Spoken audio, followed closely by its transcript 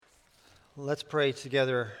Let's pray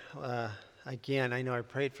together again. I know I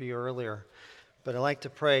prayed for you earlier, but I'd like to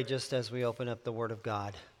pray just as we open up the Word of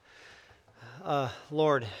God.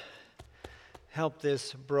 Lord, help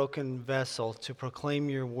this broken vessel to proclaim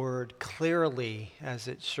your Word clearly as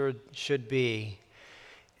it should be,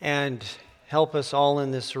 and help us all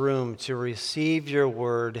in this room to receive your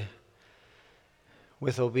Word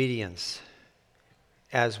with obedience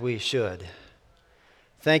as we should.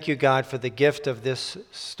 Thank you, God, for the gift of this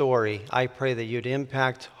story. I pray that you'd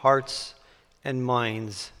impact hearts and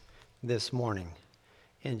minds this morning.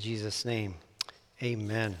 In Jesus' name,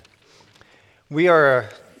 amen. We are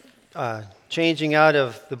changing out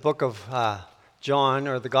of the book of John,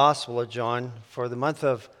 or the Gospel of John, for the month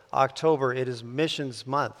of October. It is Missions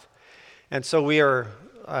Month. And so we are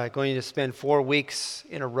going to spend 4 weeks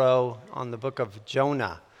in a row on the book of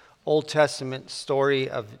Jonah, Old Testament story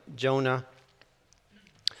of Jonah.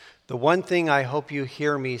 The one thing I hope you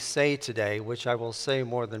hear me say today, which I will say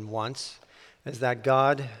more than once, is that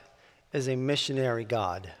God is a missionary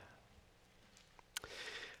God.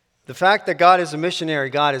 The fact that God is a missionary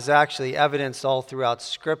God is actually evidenced all throughout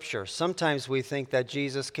Scripture. Sometimes we think that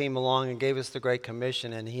Jesus came along and gave us the Great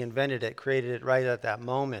Commission and he invented it, created it right at that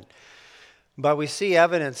moment. But we see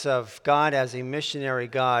evidence of God as a missionary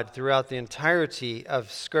God throughout the entirety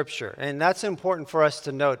of Scripture. And that's important for us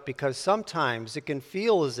to note because sometimes it can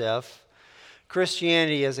feel as if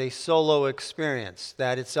Christianity is a solo experience,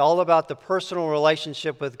 that it's all about the personal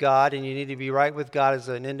relationship with God and you need to be right with God as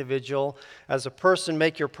an individual. As a person,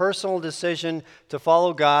 make your personal decision to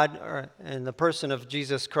follow God in the person of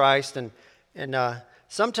Jesus Christ. And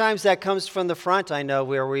sometimes that comes from the front, I know,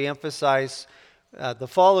 where we emphasize the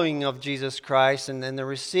following of Jesus Christ and then the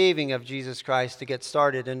receiving of Jesus Christ to get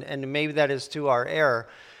started. And maybe that is to our error.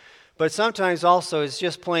 But sometimes also it's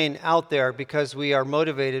just plain out there because we are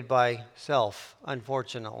motivated by self,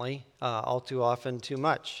 unfortunately, all too often too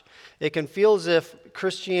much. It can feel as if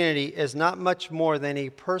Christianity is not much more than a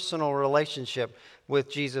personal relationship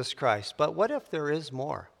with Jesus Christ. But what if there is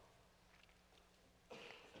more?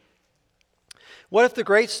 What if the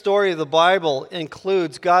great story of the Bible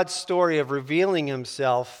includes God's story of revealing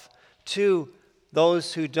himself to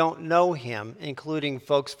those who don't know him, including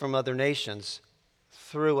folks from other nations,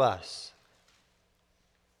 through us?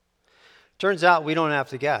 Turns out we don't have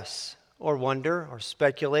to guess or wonder or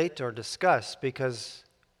speculate or discuss because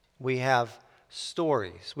we have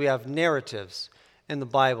stories, we have narratives in the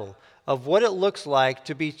Bible of what it looks like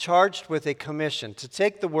to be charged with a commission, to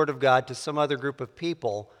take the Word of God to some other group of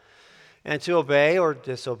people and to obey or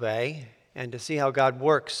disobey, and to see how God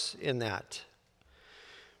works in that.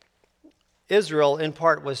 Israel, in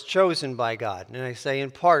part, was chosen by God. And I say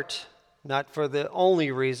in part, not for the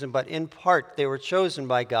only reason, but in part, they were chosen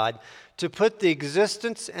by God to put the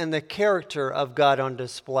existence and the character of God on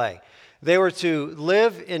display. They were to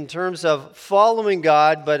live in terms of following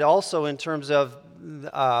God, but also in terms of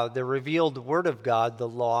the revealed Word of God, the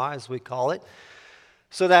law, as we call it,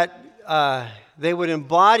 so that they would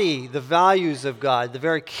embody the values of God, the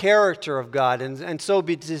very character of God, and so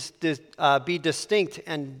be distinct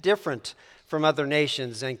and different from other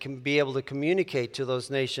nations and can be able to communicate to those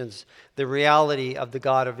nations the reality of the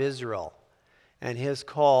God of Israel and his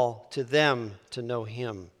call to them to know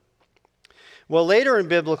him. Well, later in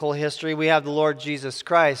biblical history, we have the Lord Jesus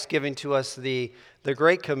Christ giving to us the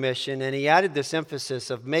Great Commission, and he added this emphasis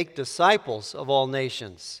of make disciples of all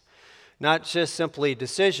nations. Not just simply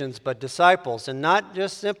decisions, but disciples. And not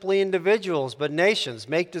just simply individuals, but nations.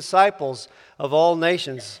 Make disciples of all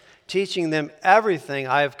nations, teaching them everything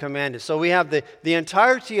I have commanded. So we have the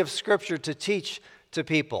entirety of Scripture to teach to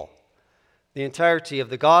people. The entirety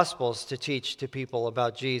of the Gospels to teach to people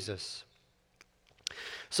about Jesus.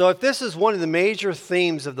 So if this is one of the major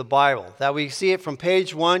themes of the Bible, that we see it from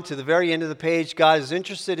page 1 to the very end of the page, God is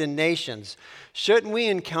interested in nations, shouldn't we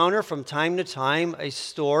encounter from time to time a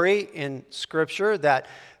story in Scripture that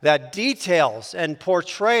details and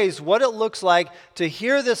portrays what it looks like to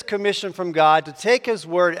hear this commission from God, to take his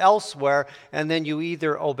word elsewhere, and then you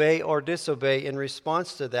either obey or disobey in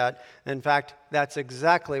response to that? In fact, that's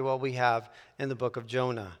exactly what we have in the book of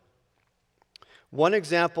Jonah. One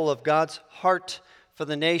example of God's heart for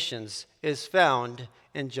the nations is found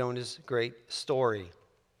in Jonah's great story.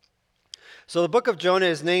 So the book of Jonah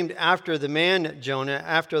is named after the man Jonah,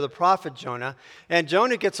 after the prophet Jonah, and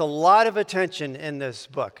Jonah gets a lot of attention in this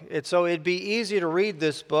book. So it'd be easy to read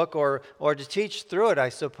this book or to teach through it, I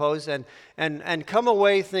suppose, and come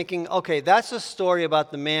away thinking, okay, that's a story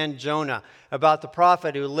about the man Jonah, about the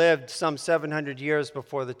prophet who lived some 700 years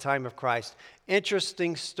before the time of Christ.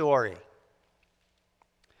 Interesting story.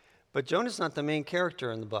 But Jonah's not the main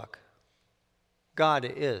character in the book. God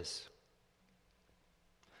is.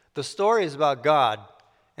 The story is about God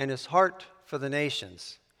and his heart for the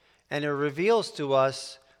nations, and it reveals to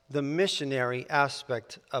us the missionary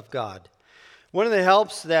aspect of God. One of the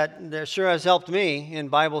helps that sure has helped me in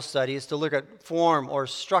Bible study is to look at form or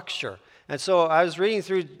structure. And so I was reading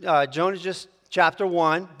through Jonah just chapter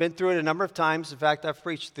 1, been through it a number of times. In fact, I've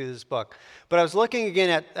preached through this book. But I was looking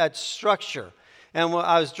again at structure. And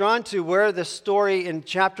I was drawn to where the story in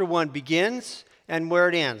chapter 1 begins and where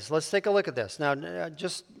it ends. Let's take a look at this. Now,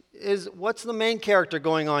 what's the main character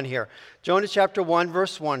going on here? Jonah chapter 1,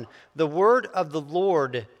 verse 1. The word of the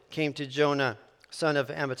Lord came to Jonah, son of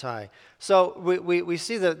Amittai. So we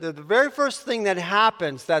see the very first thing that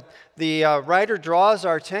happens that the writer draws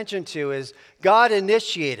our attention to is God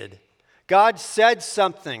initiated. God said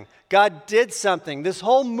something. God did something. This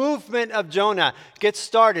whole movement of Jonah gets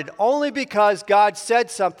started only because God said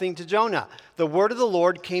something to Jonah. The word of the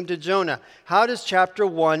Lord came to Jonah. How does chapter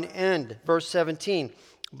 1 end? Verse 17.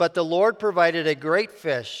 But the Lord provided a great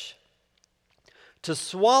fish to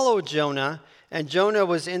swallow Jonah, and Jonah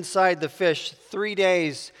was inside the fish 3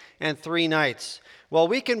 days and 3 nights. Well,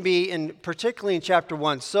 we can be, particularly in chapter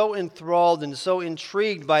 1, so enthralled and so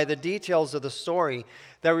intrigued by the details of the story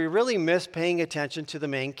that we really miss paying attention to the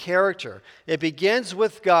main character. It begins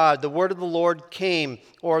with God. The word of the Lord came,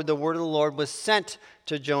 or the word of the Lord was sent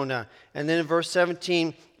to Jonah. And then in verse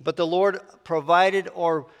 17, but the Lord provided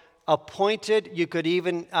or appointed, you could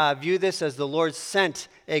even view this as the Lord sent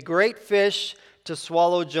a great fish to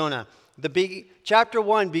swallow Jonah. Chapter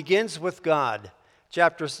 1 begins with God.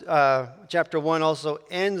 Chapter 1 also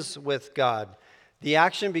ends with God. The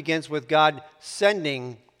action begins with God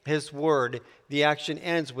sending his word. The action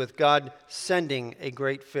ends with God sending a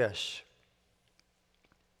great fish.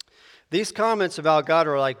 These comments about God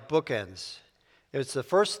are like bookends. It's the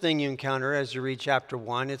first thing you encounter as you read chapter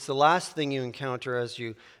 1. It's the last thing you encounter as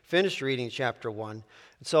you finish reading chapter 1.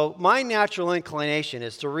 So my natural inclination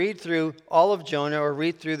is to read through all of Jonah or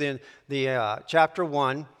read through the chapter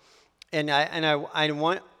 1.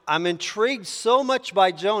 I'm intrigued so much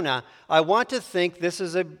by Jonah, I want to think this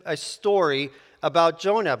is a story about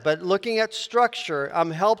Jonah. But looking at structure,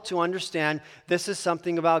 I'm helped to understand this is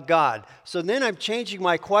something about God. So then I'm changing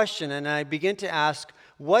my question and I begin to ask,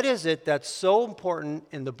 what is it that's so important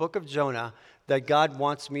in the book of Jonah that God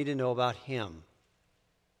wants me to know about him?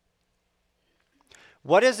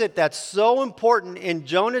 What is it that's so important in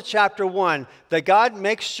Jonah chapter 1 that God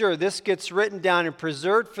makes sure this gets written down and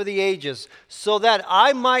preserved for the ages so that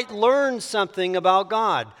I might learn something about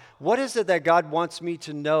God? What is it that God wants me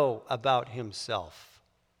to know about himself?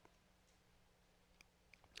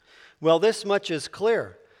 Well, this much is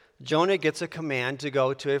clear. Jonah gets a command to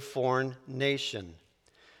go to a foreign nation.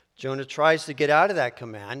 Jonah tries to get out of that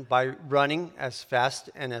command by running as fast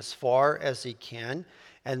and as far as he can.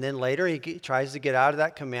 And then later he tries to get out of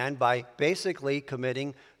that command by basically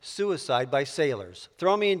committing suicide by sailors.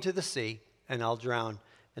 Throw me into the sea and I'll drown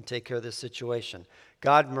and take care of this situation.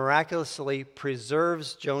 God miraculously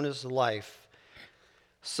preserves Jonah's life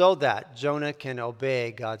so that Jonah can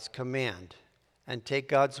obey God's command and take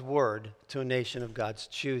God's word to a nation of God's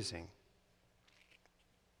choosing.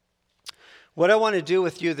 What I want to do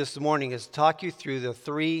with you this morning is talk you through the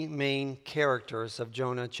 3 main characters of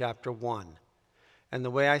Jonah chapter 1. And the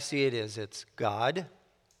way I see it is it's God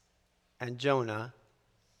and Jonah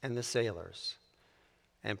and the sailors.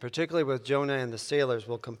 And particularly with Jonah and the sailors,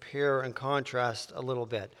 we'll compare and contrast a little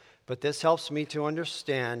bit. But this helps me to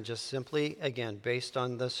understand just simply, again, based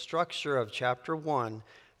on the structure of chapter 1,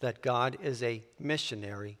 that God is a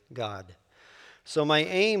missionary God. So my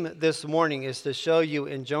aim this morning is to show you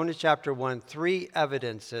in Jonah chapter 1 3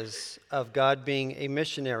 evidences of God being a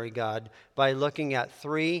missionary God by looking at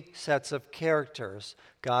 3 sets of characters,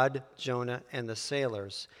 God, Jonah, and the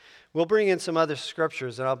sailors. We'll bring in some other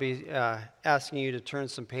scriptures, and I'll be asking you to turn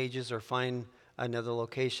some pages or find another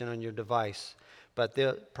location on your device.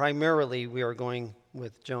 But primarily we are going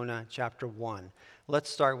with Jonah chapter 1. Let's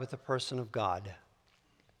start with the person of God.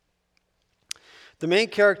 The main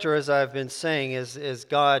character, as I've been saying, is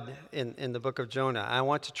God in the book of Jonah. I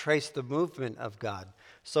want to trace the movement of God.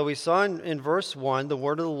 So we saw in verse 1, the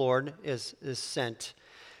word of the Lord is sent.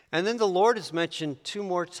 And then the Lord is mentioned 2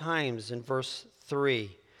 more times in verse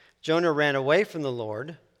 3. Jonah ran away from the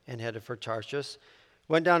Lord and headed for Tarshish,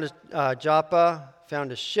 went down to Joppa,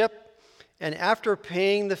 found a ship, and after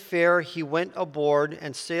paying the fare, he went aboard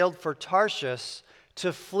and sailed for Tarshish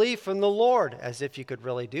to flee from the Lord, as if you could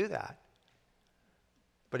really do that.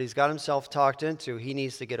 But he's got himself talked into. He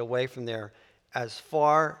needs to get away from there as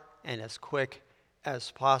far and as quick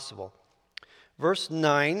as possible. Verse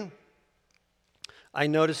 9, I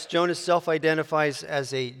notice Jonah self-identifies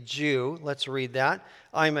as a Jew. Let's read that.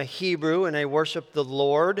 I'm a Hebrew, and I worship the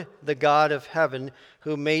Lord, the God of heaven,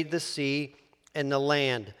 who made the sea and the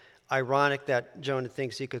land. Ironic that Jonah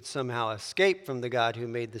thinks he could somehow escape from the God who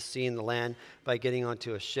made the sea and the land by getting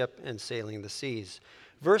onto a ship and sailing the seas.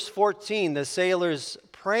 Verse 14, the sailors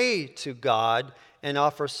pray to God and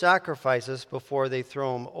offer sacrifices before they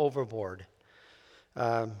throw him overboard.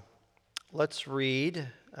 Let's read.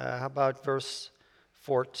 How about verse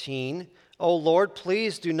 14? O Lord,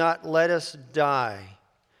 please do not let us die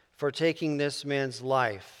for taking this man's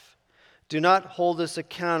life. Do not hold us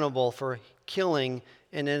accountable for killing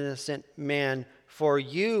an innocent man, for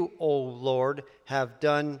you, O Lord, have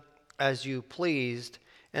done as you pleased.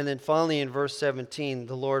 And then finally in verse 17,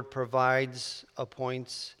 the Lord provides,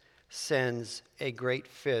 appoints, sends a great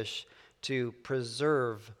fish to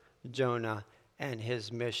preserve Jonah and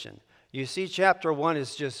his mission. You see, chapter 1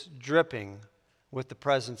 is just dripping with the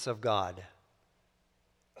presence of God.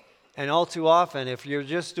 And all too often, if you're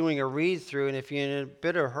just doing a read-through and if you're in a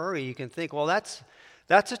bit of a hurry, you can think, well, that's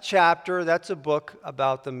a chapter, that's a book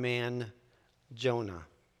about the man Jonah.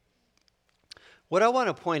 What I want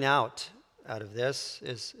to point out of this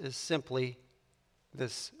is simply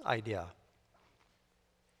this idea.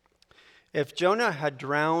 If Jonah had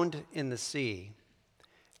drowned in the sea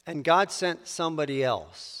and God sent somebody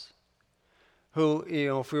else who,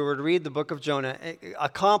 if we were to read the book of Jonah,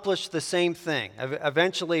 accomplished the same thing.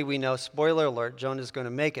 Eventually, we know, spoiler alert, Jonah's going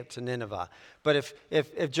to make it to Nineveh. But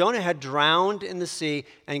if Jonah had drowned in the sea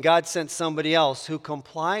and God sent somebody else who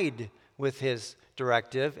complied with his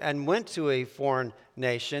directive and went to a foreign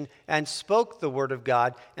nation and spoke the word of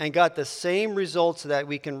God and got the same results that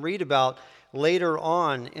we can read about later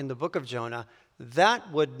on in the book of Jonah,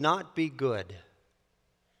 that would not be good.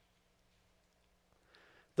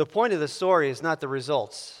 The point of the story is not the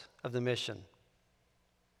results of the mission.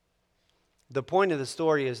 The point of the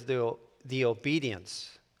story is the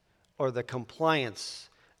obedience or the compliance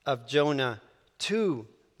of Jonah to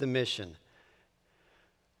the mission.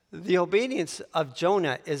 The obedience of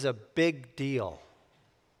Jonah is a big deal.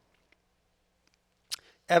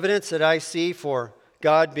 Evidence that I see for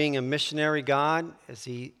God being a missionary God is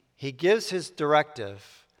he gives his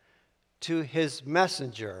directive to his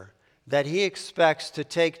messenger that he expects to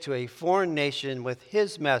take to a foreign nation with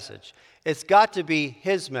his message. It's got to be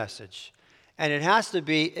his message. And it has to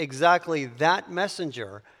be exactly that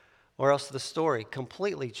messenger, or else the story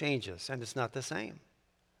completely changes and it's not the same.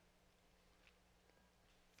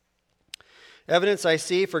 Evidence I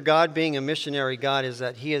see for God being a missionary God is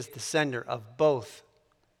that he is the sender of both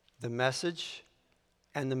the message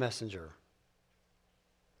and the messenger.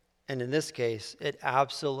 And in this case, it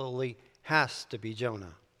absolutely has to be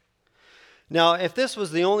Jonah. Now, if this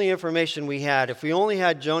was the only information we had, if we only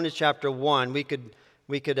had Jonah chapter 1,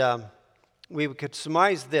 we could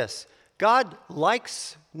surmise this. God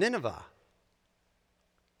likes Nineveh.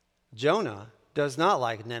 Jonah does not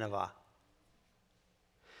like Nineveh.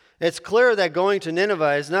 It's clear that going to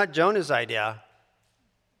Nineveh is not Jonah's idea.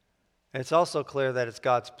 It's also clear that it's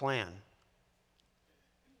God's plan.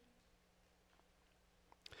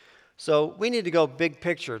 So we need to go big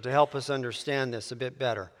picture to help us understand this a bit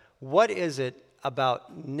better. What is it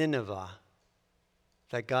about Nineveh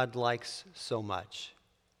that God likes so much?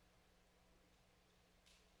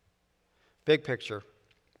 Big picture.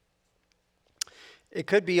 It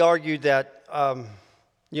could be argued that,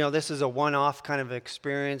 this is a one-off kind of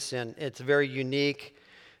experience and it's very unique.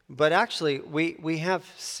 But actually, we have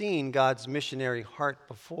seen God's missionary heart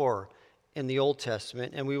before in the Old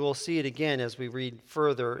Testament, and we will see it again as we read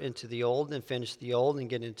further into the Old and finish the Old and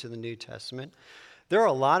get into the New Testament. There are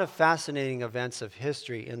a lot of fascinating events of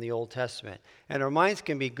history in the Old Testament, and our minds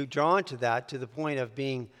can be drawn to that to the point of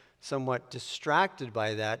being somewhat distracted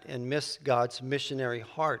by that and miss God's missionary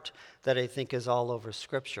heart that I think is all over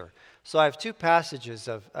Scripture. So I have two passages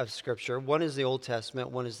of Scripture. One is the Old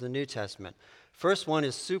Testament, one is the New Testament. First one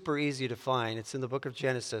is super easy to find. It's in the book of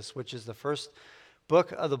Genesis, which is the first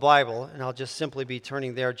book of the Bible, and I'll just simply be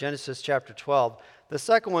turning there, Genesis chapter 12. The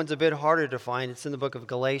second one's a bit harder to find. It's in the book of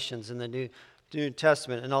Galatians in the New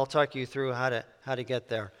Testament, and I'll talk you through how to get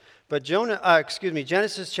there. But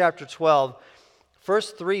Genesis chapter 12,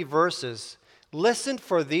 first 3 verses. Listen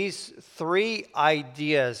for these 3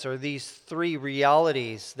 ideas or these 3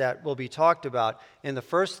 realities that will be talked about in the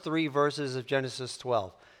first 3 verses of Genesis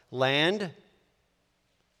 12. Land,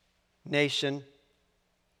 nation,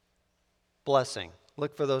 blessing.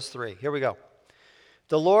 Look for those 3. Here we go.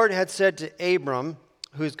 The Lord had said to Abram,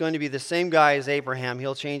 who's going to be the same guy as Abraham.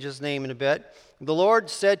 He'll change his name in a bit. The Lord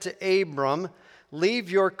said to Abram, leave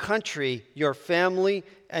your country, your family,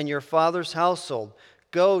 and your father's household.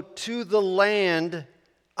 Go to the land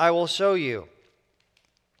I will show you.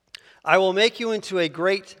 I will make you into a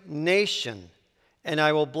great nation, and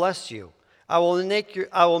I will bless you. I will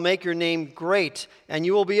make your name great, and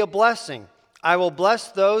you will be a blessing. I will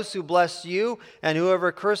bless those who bless you, and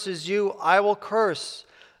whoever curses you, I will curse.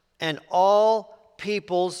 And all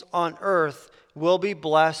peoples on earth will be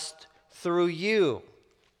blessed through you.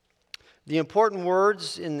 The important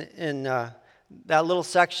words in that little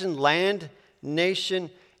section, land, nation,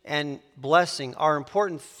 and blessing, are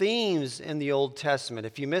important themes in the Old Testament.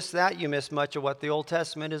 If you miss that, you miss much of what the Old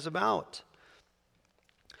Testament is about.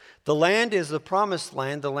 The land is the promised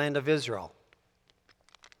land, the land of Israel.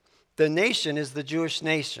 The nation is the Jewish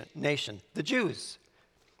nation, the Jews,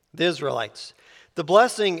 the Israelites. The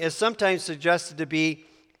blessing is sometimes suggested to be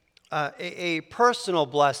a personal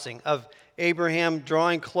blessing of Abraham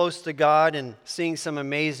drawing close to God and seeing some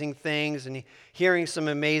amazing things and hearing some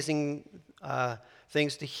amazing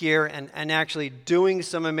things to hear and actually doing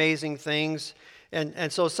some amazing things.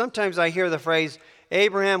 And so sometimes I hear the phrase,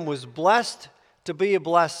 Abraham was blessed to be a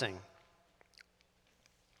blessing.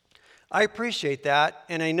 I appreciate that,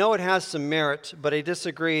 and I know it has some merit, but I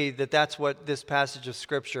disagree that that's what this passage of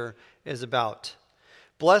Scripture is about.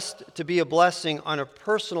 Blessed to be a blessing on a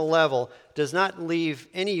personal level does not leave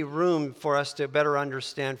any room for us to better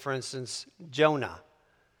understand, for instance, Jonah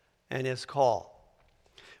and his call.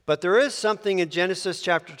 But there is something in Genesis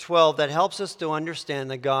chapter 12 that helps us to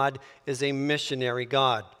understand that God is a missionary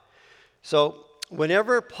God. So,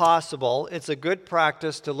 whenever possible, it's a good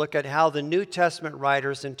practice to look at how the New Testament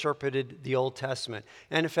writers interpreted the Old Testament.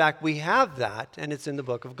 And in fact, we have that, and it's in the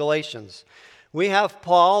book of Galatians. We have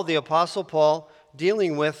Paul, the Apostle Paul,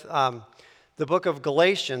 dealing with the book of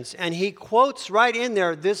Galatians, and he quotes right in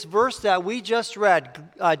there this verse that we just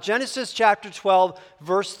read, Genesis chapter 12,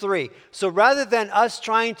 verse 3. So rather than us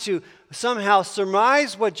trying to somehow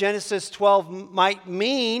surmise what Genesis 12 might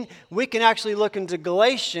mean, we can actually look into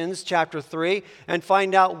Galatians chapter 3 and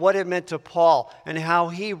find out what it meant to Paul and how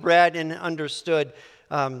he read and understood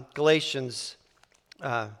Galatians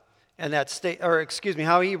how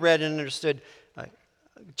he read and understood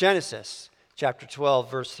Genesis chapter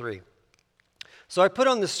 12, verse 3. So I put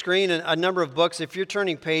on the screen a number of books. If you're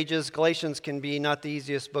turning pages, Galatians can be not the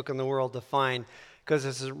easiest book in the world to find because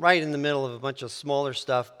this is right in the middle of a bunch of smaller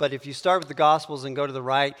stuff. But if you start with the Gospels and go to the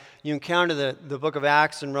right, you encounter the book of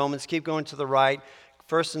Acts and Romans. Keep going to the right,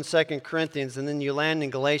 1st and 2nd Corinthians, and then you land in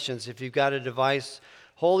Galatians. If you've got a device,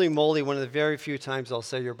 holy moly, one of the very few times I'll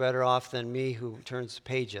say you're better off than me who turns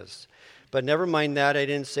pages. But never mind that. I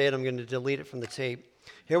didn't say it. I'm going to delete it from the tape.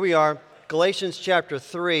 Here we are, Galatians chapter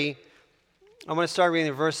 3. I'm going to start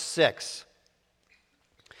reading verse 6.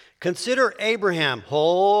 Consider Abraham.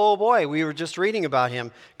 Oh boy, we were just reading about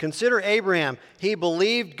him. Consider Abraham. He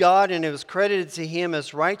believed God and it was credited to him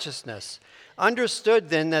as righteousness. Understood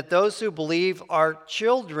then that those who believe are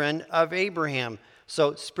children of Abraham,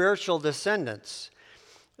 so spiritual descendants.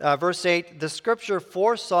 Verse 8, the scripture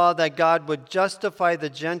foresaw that God would justify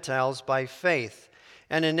the Gentiles by faith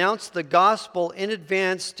and announced the gospel in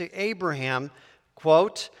advance to Abraham,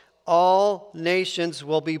 quote, all nations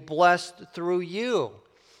will be blessed through you.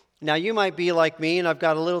 Now, you might be like me, and I've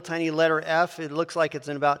got a little tiny letter F. It looks like it's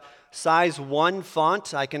in about size 1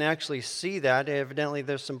 font. I can actually see that. Evidently,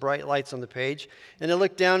 there's some bright lights on the page. And I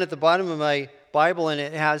look down at the bottom of my Bible, and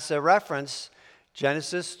it has a reference,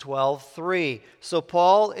 Genesis 12:3. So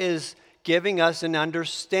Paul is giving us an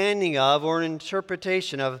understanding of or an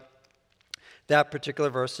interpretation of that particular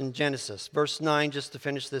verse in Genesis. Verse 9, just to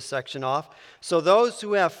finish this section off. So those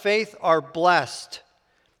who have faith are blessed,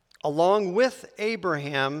 along with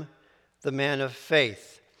Abraham, the man of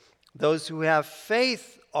faith. Those who have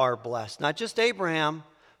faith are blessed, not just Abraham.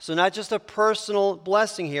 So not just a personal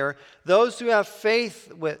blessing here. Those who have faith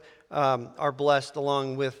are blessed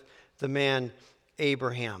along with the man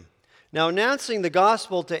Abraham. Now, announcing the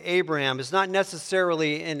gospel to Abraham is not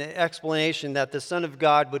necessarily an explanation that the Son of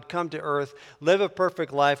God would come to earth, live a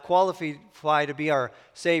perfect life, qualify to be our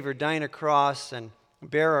Savior, die on a cross, and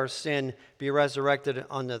bear our sin, be resurrected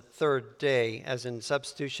on the third day, as in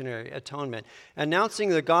substitutionary atonement. Announcing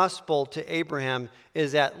the gospel to Abraham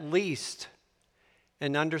is at least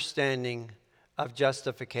an understanding of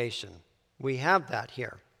justification. We have that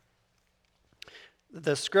here.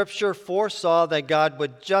 The scripture foresaw that God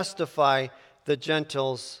would justify the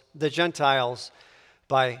Gentiles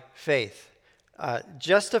by faith.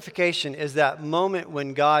 Justification is that moment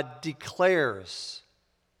when God declares.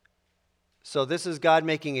 So this is God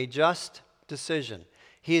making a just decision.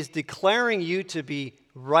 He is declaring you to be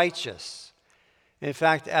righteous. In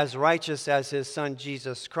fact, as righteous as his son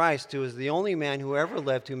Jesus Christ, who is the only man who ever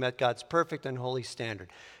lived who met God's perfect and holy standard.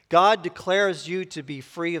 God declares you to be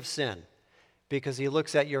free of sin because he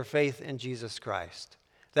looks at your faith in Jesus Christ.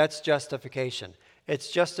 That's justification.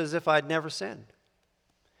 It's just as if I'd never sinned.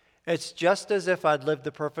 It's just as if I'd lived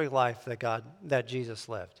the perfect life that Jesus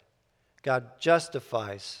lived. God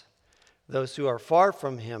justifies those who are far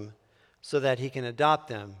from him so that he can adopt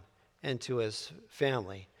them into his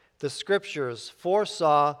family. The scriptures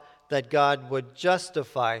foresaw that God would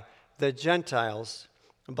justify the Gentiles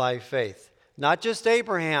by faith. Not just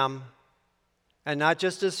Abraham and not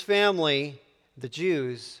just his family, the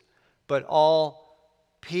Jews, but all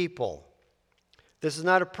people. This is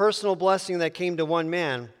not a personal blessing that came to one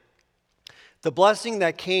man. The blessing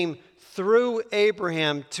that came through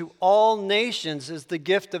Abraham to all nations is the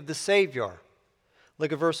gift of the Savior.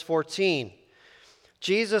 Look at verse 14.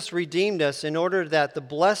 Jesus redeemed us in order that the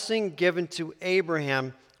blessing given to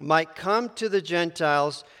Abraham might come to the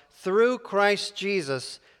Gentiles through Christ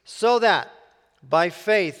Jesus, so that by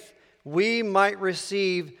faith we might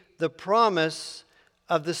receive the promise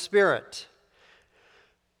of the Spirit.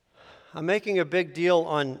 I'm making a big deal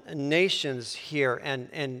on nations here and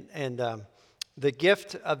the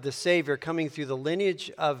gift of the Savior coming through the lineage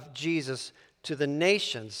of Jesus to the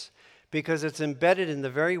nations, because it's embedded in the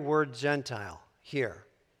very word Gentile here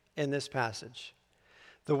in this passage.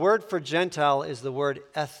 The word for Gentile is the word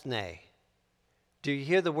ethne. Do you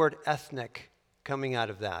hear the word ethnic coming out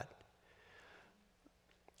of that?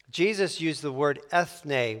 Jesus used the word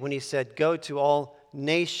ethne when he said, go to all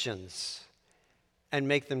nations and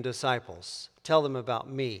make them disciples. Tell them about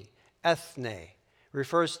me. Ethne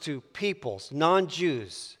refers to peoples,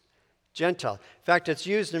 non-Jews, Gentile. In fact, it's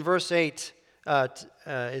used in verse 8.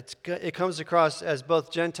 It comes across as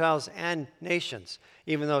both Gentiles and nations,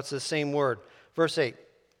 even though it's the same word. Verse 8.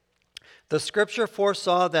 The scripture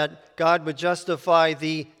foresaw that God would justify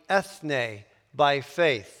the ethne by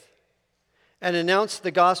faith and announced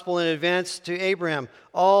the gospel in advance to Abraham.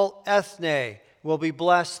 All ethne will be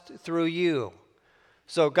blessed through you.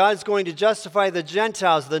 So God's going to justify the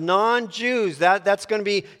Gentiles, the non-Jews. That's going to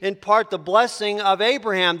be in part the blessing of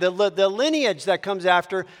Abraham. The lineage that comes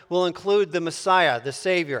after will include the Messiah, the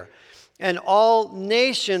Savior. And all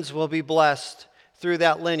nations will be blessed through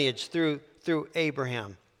that lineage, through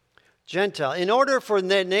Abraham. Gentile. In order for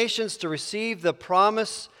the nations to receive the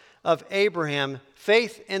promise of Abraham,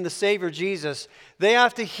 faith in the Savior Jesus, they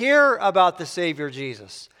have to hear about the Savior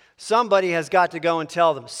Jesus. Somebody has got to go and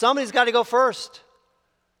tell them. Somebody's got to go first.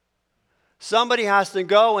 Somebody has to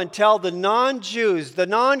go and tell the non-Jews, the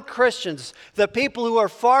non-Christians, the people who are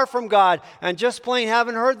far from God and just plain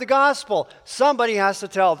haven't heard the gospel. Somebody has to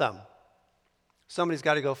tell them. Somebody's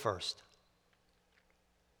got to go first.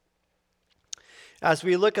 As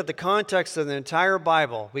we look at the context of the entire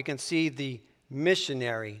Bible, we can see the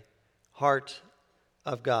missionary heart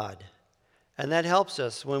of God. And that helps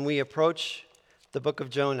us when we approach the book of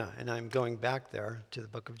Jonah. And I'm going back there to the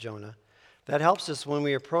book of Jonah. That helps us when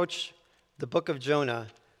we approach the book of Jonah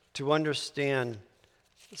to understand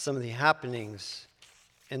some of the happenings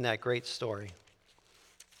in that great story.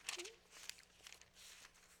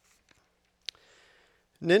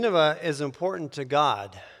 Nineveh is important to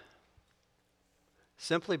God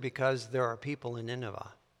simply because there are people in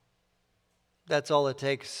Nineveh. That's all it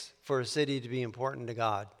takes for a city to be important to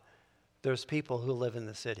God. There's people who live in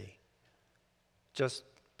the city. Just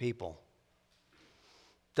people.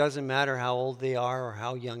 Doesn't matter how old they are or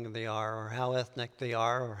how young they are or how ethnic they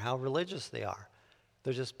are or how religious they are.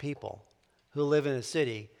 They're just people who live in a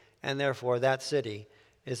city, and therefore that city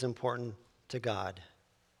is important to God.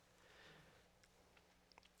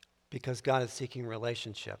 Because God is seeking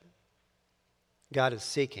relationship. God is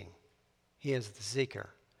seeking. He is the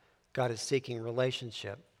seeker. God is seeking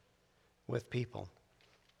relationship with people.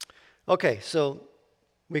 Okay, so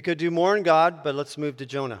we could do more in God, but let's move to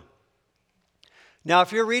Jonah. Now,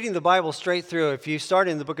 if you're reading the Bible straight through, if you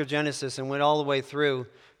started in the book of Genesis and went all the way through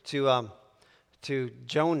to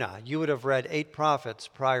Jonah, you would have read 8 prophets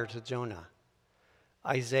prior to Jonah.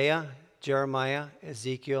 Isaiah, Jeremiah,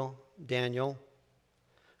 Ezekiel, Daniel,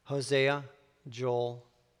 Hosea, Joel,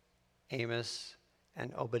 Amos,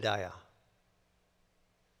 and Obadiah.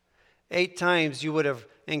 8 times you would have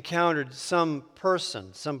encountered some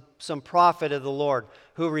person, some prophet of the Lord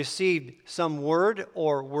who received some word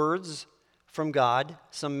or words from God,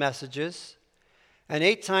 some messages. And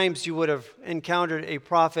 8 times you would have encountered a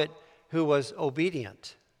prophet who was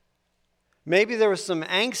obedient. Maybe there was some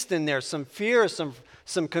angst in there, some fear,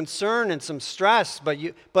 some concern and some stress,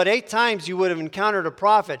 but 8 times you would have encountered a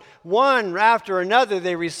prophet. One after another,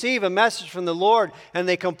 they receive a message from the Lord and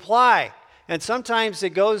they comply. And sometimes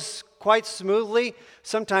it goes quite smoothly.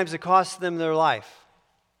 Sometimes it costs them their life.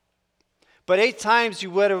 But 8 times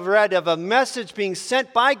you would have read of a message being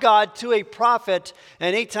sent by God to a prophet,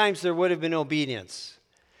 and 8 times there would have been obedience.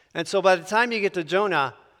 And so by the time you get to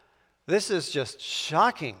Jonah, this is just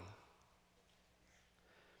shocking.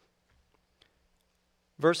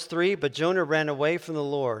 Verse 3, but Jonah ran away from the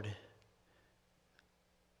Lord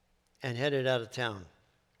and headed out of town.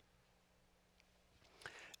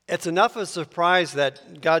 It's enough of a surprise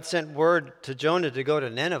that God sent word to Jonah to go to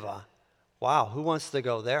Nineveh. Wow, who wants to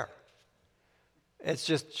go there? It's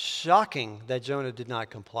just shocking that Jonah did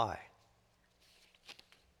not comply.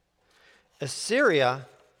 Assyria,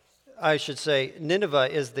 I should say,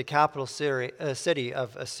 Nineveh is the capital city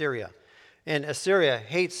of Assyria. And Assyria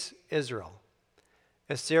hates Israel.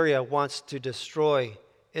 Assyria wants to destroy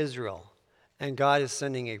Israel. And God is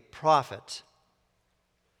sending a prophet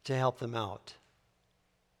to help them out.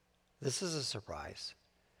 This is a surprise.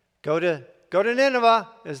 Go to Nineveh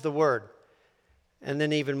is the word. And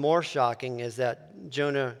then even more shocking is that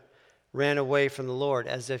Jonah ran away from the Lord,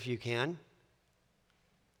 as if you can.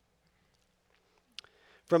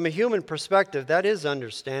 From a human perspective, that is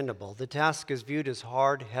understandable. The task is viewed as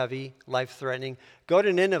hard, heavy, life-threatening. Go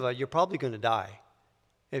to Nineveh, you're probably going to die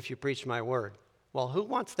if you preach my word. Well, who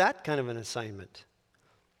wants that kind of an assignment?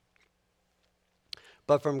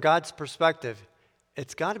 But from God's perspective,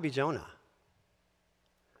 it's got to be Jonah.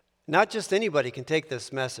 Not just anybody can take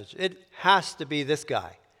this message. It has to be this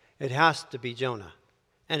guy. It has to be Jonah.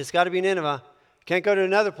 And it's got to be Nineveh. Can't go to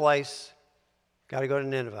another place. Got to go to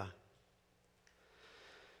Nineveh.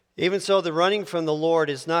 Even so, the running from the Lord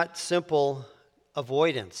is not simple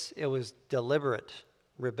avoidance. It was deliberate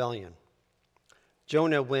rebellion.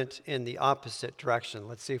 Jonah went in the opposite direction.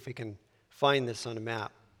 Let's see if we can find this on a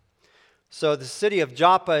map. So the city of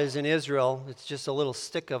Joppa is in Israel. It's just a little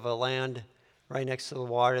stick of a land right next to the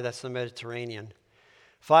water. That's the Mediterranean.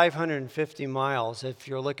 550 miles, if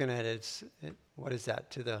you're looking at it, what is that,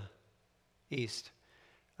 to the east,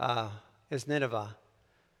 is Nineveh.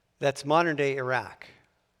 That's modern-day Iraq.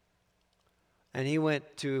 And he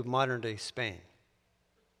went to modern-day Spain,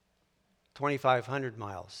 2,500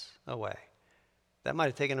 miles away. That might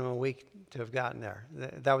have taken him a week to have gotten there.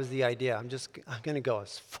 That was the idea. I'm going to go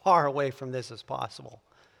as far away from this as possible.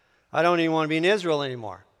 I don't even want to be in Israel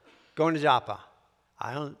anymore. Going to Joppa.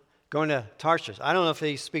 Going to Tarshish. I don't know if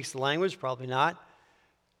he speaks the language. Probably not.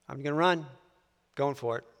 I'm going to run. Going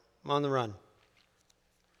for it. I'm on the run.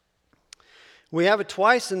 We have it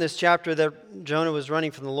twice in this chapter that Jonah was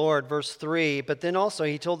running from the Lord, verse 3, but then also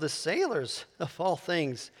he told the sailors of all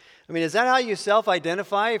things. I mean, is that how you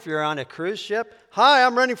self-identify if you're on a cruise ship? Hi,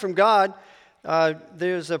 I'm running from God.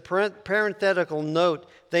 There's a parenthetical note.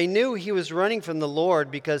 They knew he was running from the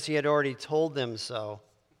Lord because he had already told them so.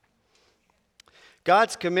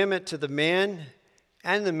 God's commitment to the man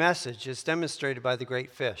and the message is demonstrated by the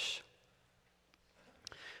great fish.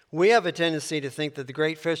 We have a tendency to think that the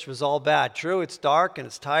great fish was all bad. True, it's dark and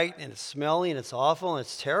it's tight and it's smelly and it's awful and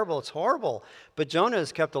it's terrible, it's horrible. But Jonah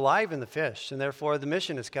is kept alive in the fish, and therefore the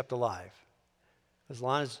mission is kept alive as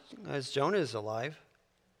long as Jonah is alive.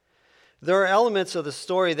 There are elements of the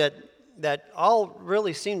story that all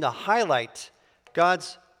really seem to highlight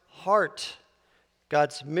God's heart,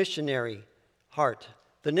 God's missionary heart.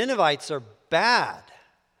 The Ninevites are bad.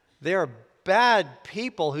 They are bad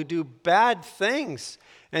people who do bad things.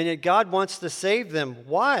 And yet God wants to save them.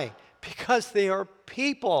 Why? Because they are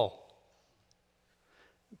people.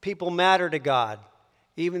 People matter to God.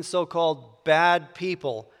 Even so-called bad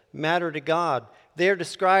people matter to God. They are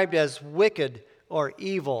described as wicked or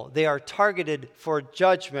evil. They are targeted for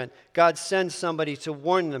judgment. God sends somebody to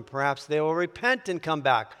warn them. Perhaps they will repent and come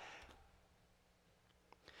back.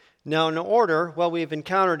 Now, in order, what we've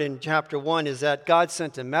encountered in chapter 1 is that God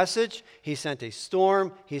sent a message. He sent a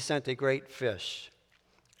storm. He sent a great fish.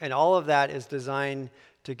 And all of that is designed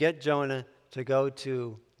to get Jonah to go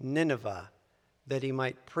to Nineveh, that he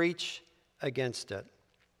might preach against it.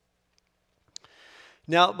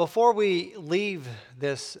 Now, before we leave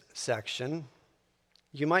this section,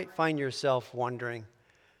 you might find yourself wondering,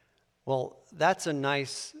 well, that's a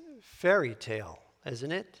nice fairy tale,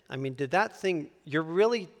 isn't it? I mean, did that thing, you're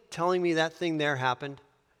really telling me that thing there happened?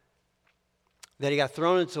 That he got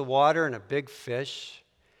thrown into water and a big fish?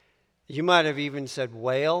 You might have even said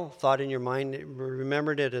whale, thought in your mind,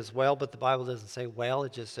 remembered it as whale, but the Bible doesn't say whale.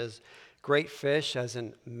 It just says great fish, as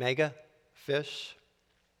in mega fish.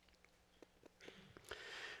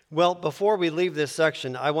 Well, before we leave this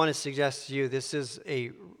section, I want to suggest to you this is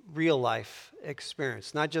a real life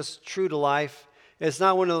experience, not just true to life. It's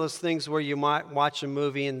not one of those things where you might watch a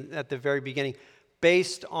movie and at the very beginning,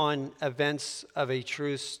 based on events of a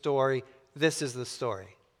true story. This is the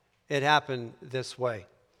story. It happened this way.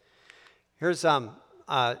 Here's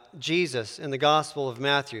Jesus in the Gospel of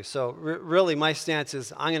Matthew. So really my stance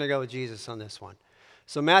is I'm going to go with Jesus on this one.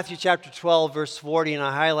 So Matthew chapter 12, verse 40, and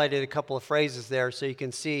I highlighted a couple of phrases there so you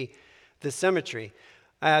can see the symmetry.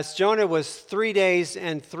 As Jonah was 3 days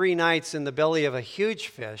and 3 nights in the belly of a huge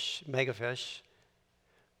fish, megafish,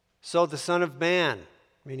 so the Son of Man,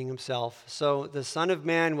 meaning himself, so the Son of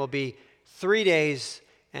Man will be 3 days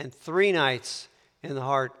and 3 nights in the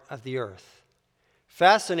heart of the earth.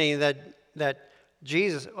 Fascinating that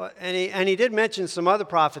Jesus, and he did mention some other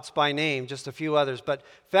prophets by name, just a few others, but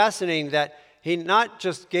fascinating that he not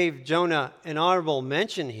just gave Jonah an honorable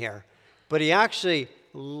mention here, but he actually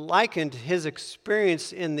likened his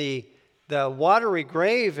experience in the watery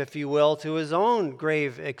grave, if you will, to his own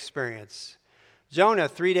grave experience. Jonah,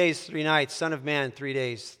 3 days, 3 nights. Son of Man, 3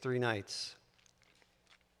 days, 3 nights.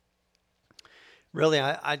 Really,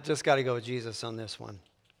 I just got to go with Jesus on this one.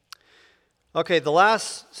 Okay, the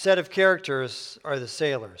last set of characters are the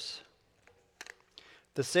sailors.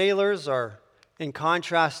 The sailors are, in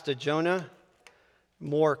contrast to Jonah,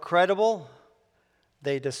 more credible.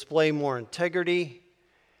 They display more integrity.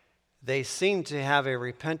 They seem to have a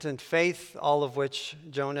repentant faith, all of which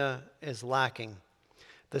Jonah is lacking.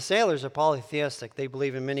 The sailors are polytheistic. They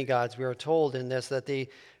believe in many gods. We are told in this that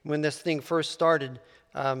when this thing first started,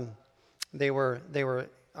 they were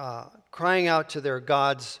crying out to their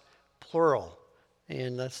gods, plural.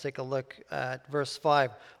 And let's take a look at verse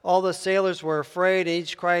 5. All the sailors were afraid.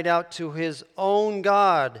 Each cried out to his own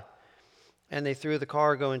god. And they threw the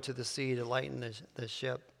cargo into the sea to lighten the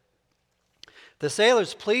ship. The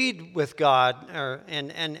sailors plead with God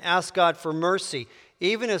and ask God for mercy,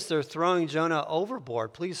 even as they're throwing Jonah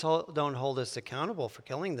overboard. Please don't hold us accountable for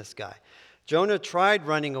killing this guy. Jonah tried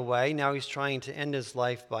running away. Now he's trying to end his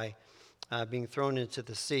life by being thrown into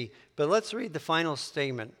the sea. But let's read the final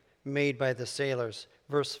statement made by the sailors,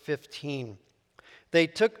 verse 15. They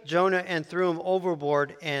took Jonah and threw him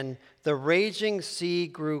overboard, and the raging sea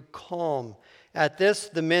grew calm. At this,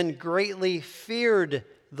 the men greatly feared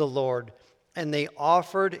the Lord, and they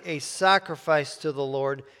offered a sacrifice to the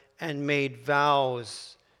Lord and made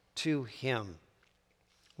vows to him.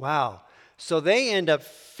 Wow. So they end up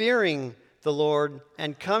fearing the Lord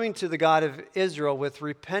and coming to the God of Israel with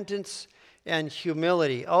repentance and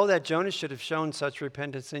humility. Oh, that Jonah should have shown such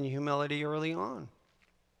repentance and humility early on.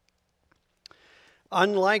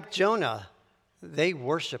 Unlike Jonah, they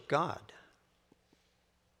worship God.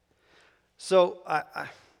 So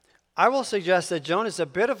I will suggest that Jonah is a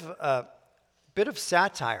bit of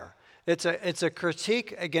satire. It's a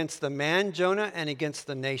critique against the man Jonah and against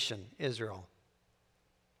the nation Israel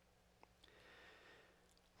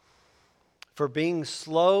for being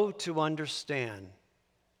slow to understand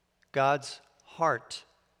God's heart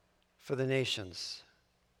for the nations.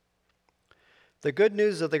 The good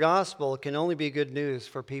news of the gospel can only be good news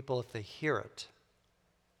for people if they hear it,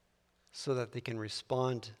 so that they can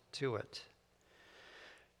respond to it.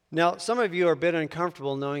 Now, some of you are a bit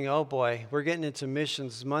uncomfortable knowing, oh boy, we're getting into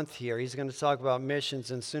missions month here. He's going to talk about missions,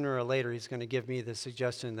 and sooner or later he's going to give me the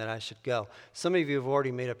suggestion that I should go. Some of you have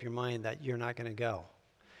already made up your mind that you're not going to go.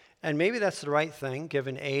 And maybe that's the right thing,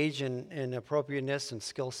 given age and appropriateness and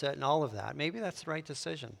skill set and all of that. Maybe that's the right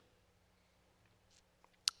decision.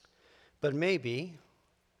 But maybe,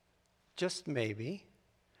 just maybe,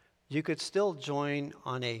 you could still join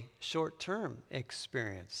on a short-term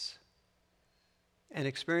experience. And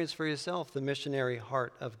experience for yourself the missionary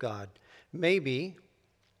heart of God. Maybe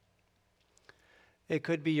it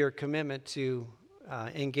could be your commitment to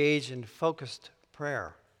engage in focused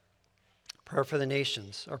prayer. Prayer for the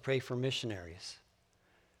nations, or pray for missionaries.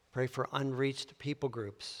 Pray for unreached people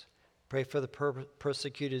groups. Pray for the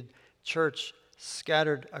persecuted church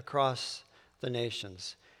scattered across the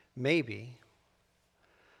nations. Maybe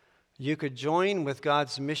you could join with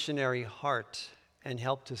God's missionary heart and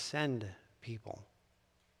help to send people.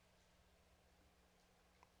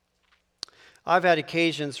 I've had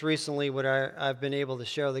occasions recently where I've been able to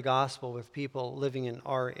share the gospel with people living in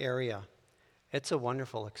our area. It's a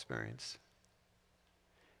wonderful experience.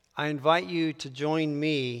 I invite you to join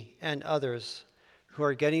me and others who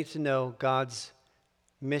are getting to know God's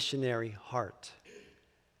missionary heart.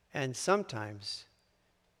 And sometimes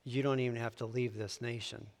you don't even have to leave this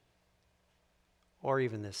nation or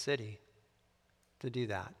even this city to do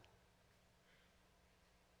that.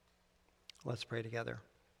 Let's pray together.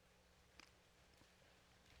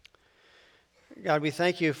 God, we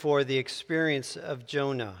thank you for the experience of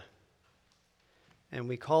Jonah. And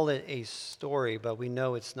we call it a story, but we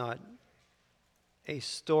know it's not a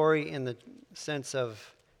story in the sense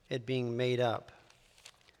of it being made up,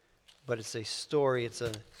 but it's a story, it's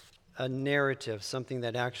a narrative, something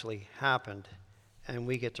that actually happened, and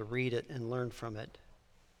we get to read it and learn from it.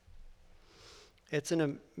 It's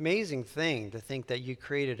an amazing thing to think that you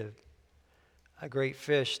created a great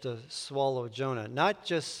fish to swallow Jonah, not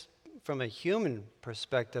just from a human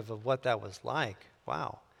perspective of what that was like,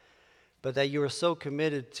 wow, but that you were so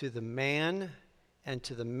committed to the man and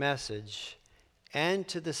to the message and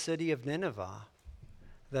to the city of Nineveh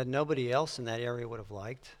that nobody else in that area would have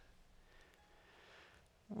liked.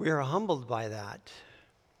 We are humbled by that.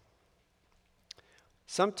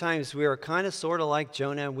 Sometimes we are kind of sort of like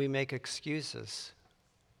Jonah, and we make excuses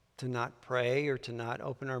to not pray or to not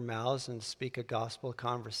open our mouths and speak a gospel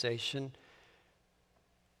conversation,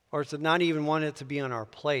 or to not even want it to be on our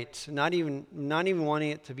plate, not even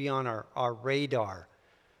wanting it to be on our radar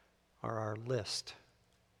or our list.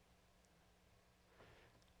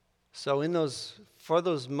 So for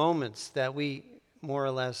those moments that we more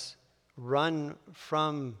or less run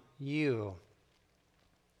from you,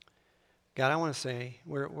 God, I want to say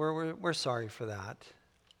we're sorry for that.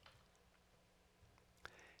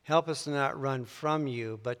 Help us to not run from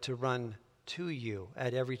you, but to run to you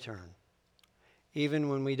at every turn, even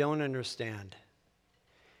when we don't understand,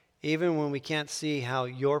 even when we can't see how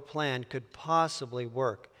your plan could possibly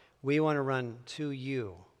work. We want to run to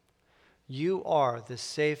you. You are the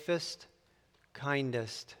safest,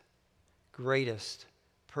 kindest, greatest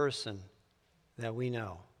person that we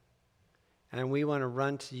know. And we want to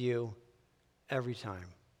run to you every time.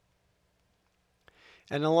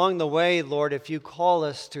 And along the way, Lord, if you call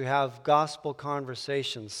us to have gospel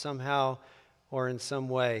conversations somehow or in some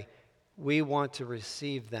way, we want to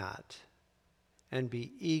receive that and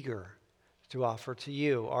be eager to offer to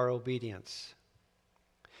you our obedience.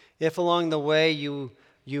 If along the way you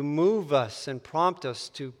move us and prompt us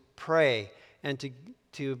to pray and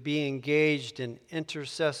to be engaged in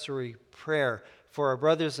intercessory prayer for our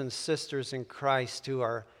brothers and sisters in Christ who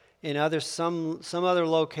are in some other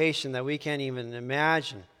location that we can't even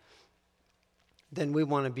imagine, then we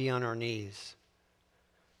want to be on our knees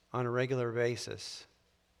on a regular basis,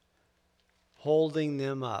 holding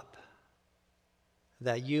them up,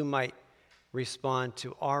 that you might respond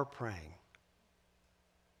to our praying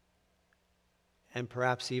and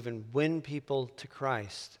perhaps even win people to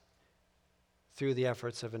Christ through the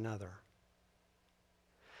efforts of another.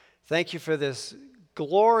 Thank you for this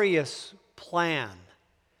glorious plan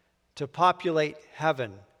to populate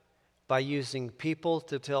heaven by using people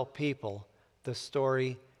to tell people the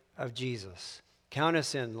story of Jesus. Count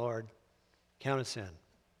us in, Lord. Count us in.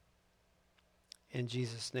 In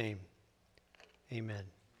Jesus' name, amen.